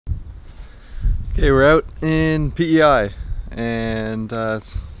Okay, we're out in PEI and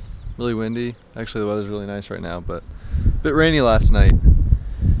it's really windy. Actually, the weather's really nice right now, but a bit rainy last night.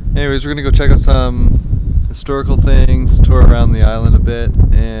 Anyways, we're gonna go check out some historical things, tour around the island a bit,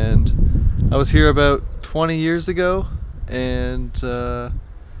 and I was here about 20 years ago, and I'm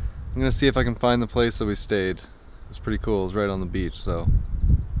gonna see if I can find the place that we stayed. It's pretty cool. It's right on the beach, so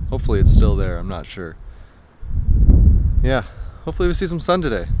hopefully it's still there. I'm not sure. Yeah, hopefully we see some sun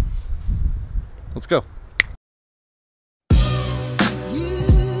today. Let's go.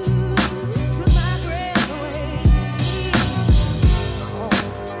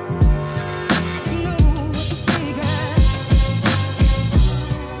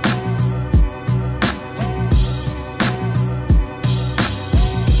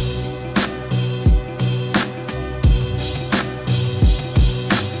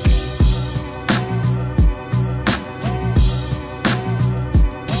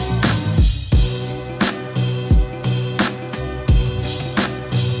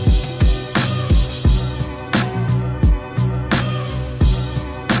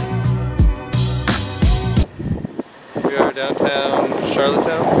 We are downtown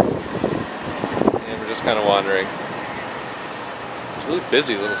Charlottetown, and we're just kind of wandering. It's a really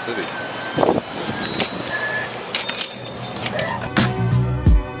busy little city.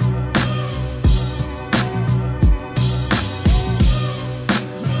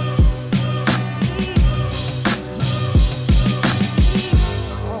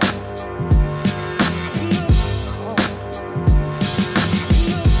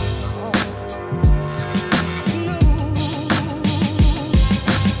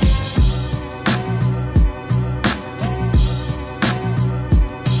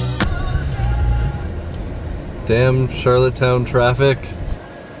 Damn Charlottetown traffic.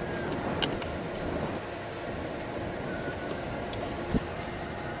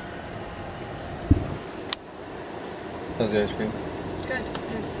 How's the ice cream? Good.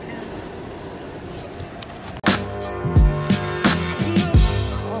 There's the cans.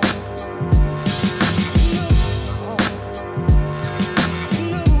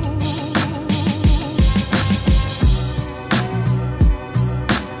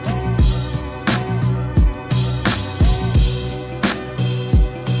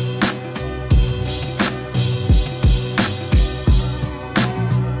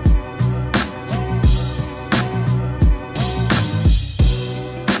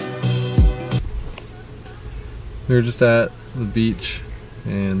 We were just at the beach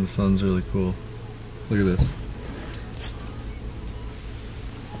and the sun's really cool. Look at this.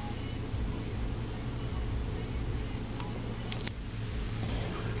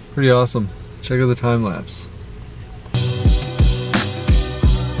 Pretty awesome. Check out the time lapse.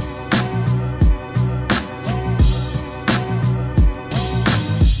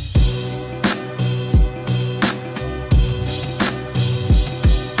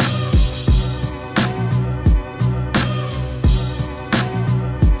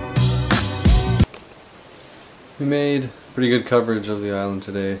 We made pretty good coverage of the island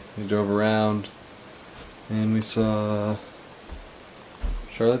today. We drove around and we saw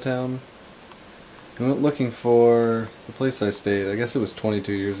Charlottetown. We went looking for the place I stayed. I guess it was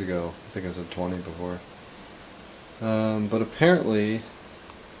 22 years ago. I think I said 20 before. But apparently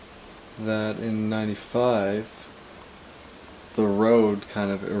that in 95 the road kind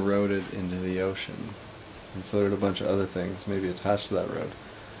of eroded into the ocean. And so did a bunch of other things maybe attached to that road.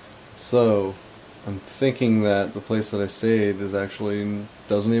 So I'm thinking that the place that I stayed is actually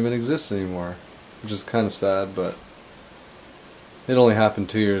doesn't even exist anymore, which is kind of sad, but it only happened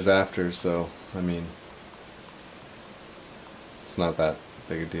 2 years after, so I mean, it's not that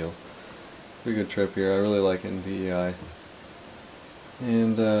big a deal. Pretty good trip here. I really like it in PEI,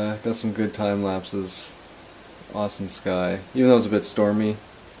 and got some good time lapses. Awesome sky, even though it was a bit stormy.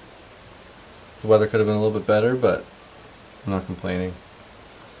 The weather could have been a little bit better, but I'm not complaining.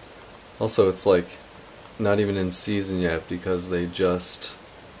 Also, it's like not even in season yet because they just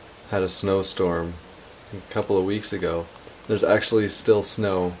had a snowstorm a couple of weeks ago. There's actually still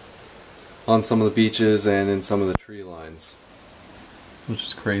snow on some of the beaches and in some of the tree lines, which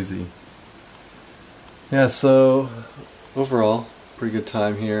is crazy. Yeah, so overall, pretty good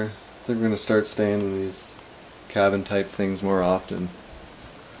time here. I think we're going to start staying in these cabin type things more often.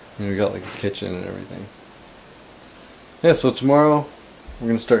 And we got like a kitchen and everything. Yeah, so tomorrow we're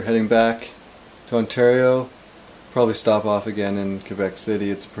going to start heading back to Ontario. Probably stop off again in Quebec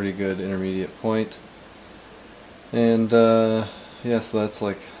City. It's a pretty good intermediate point. And yeah, so that's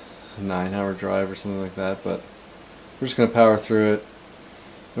like a 9-hour drive or something like that, but we're just going to power through it.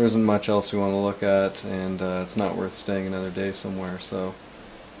 There isn't much else we want to look at, and it's not worth staying another day somewhere, so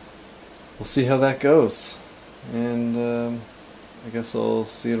we'll see how that goes. And I guess I'll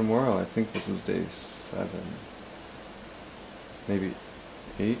see you tomorrow. I think this is day 7. Maybe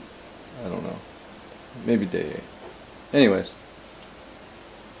 8? I don't know. Maybe day 8. Anyways.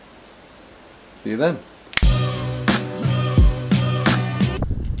 See you then.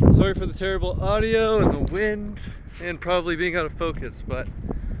 Sorry for the terrible audio and the wind and probably being out of focus, but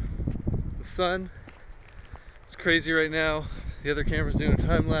the sun, it's crazy right now. The other camera's doing a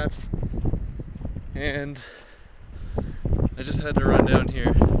time lapse and I just had to run down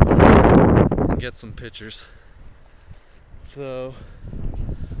here and get some pictures. So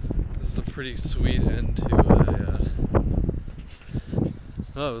this is a pretty sweet end to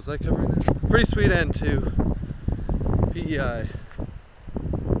oh, was I covering that? Pretty sweet end to PEI,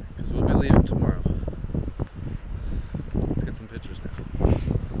 because we'll be leaving tomorrow. Let's get some pictures now.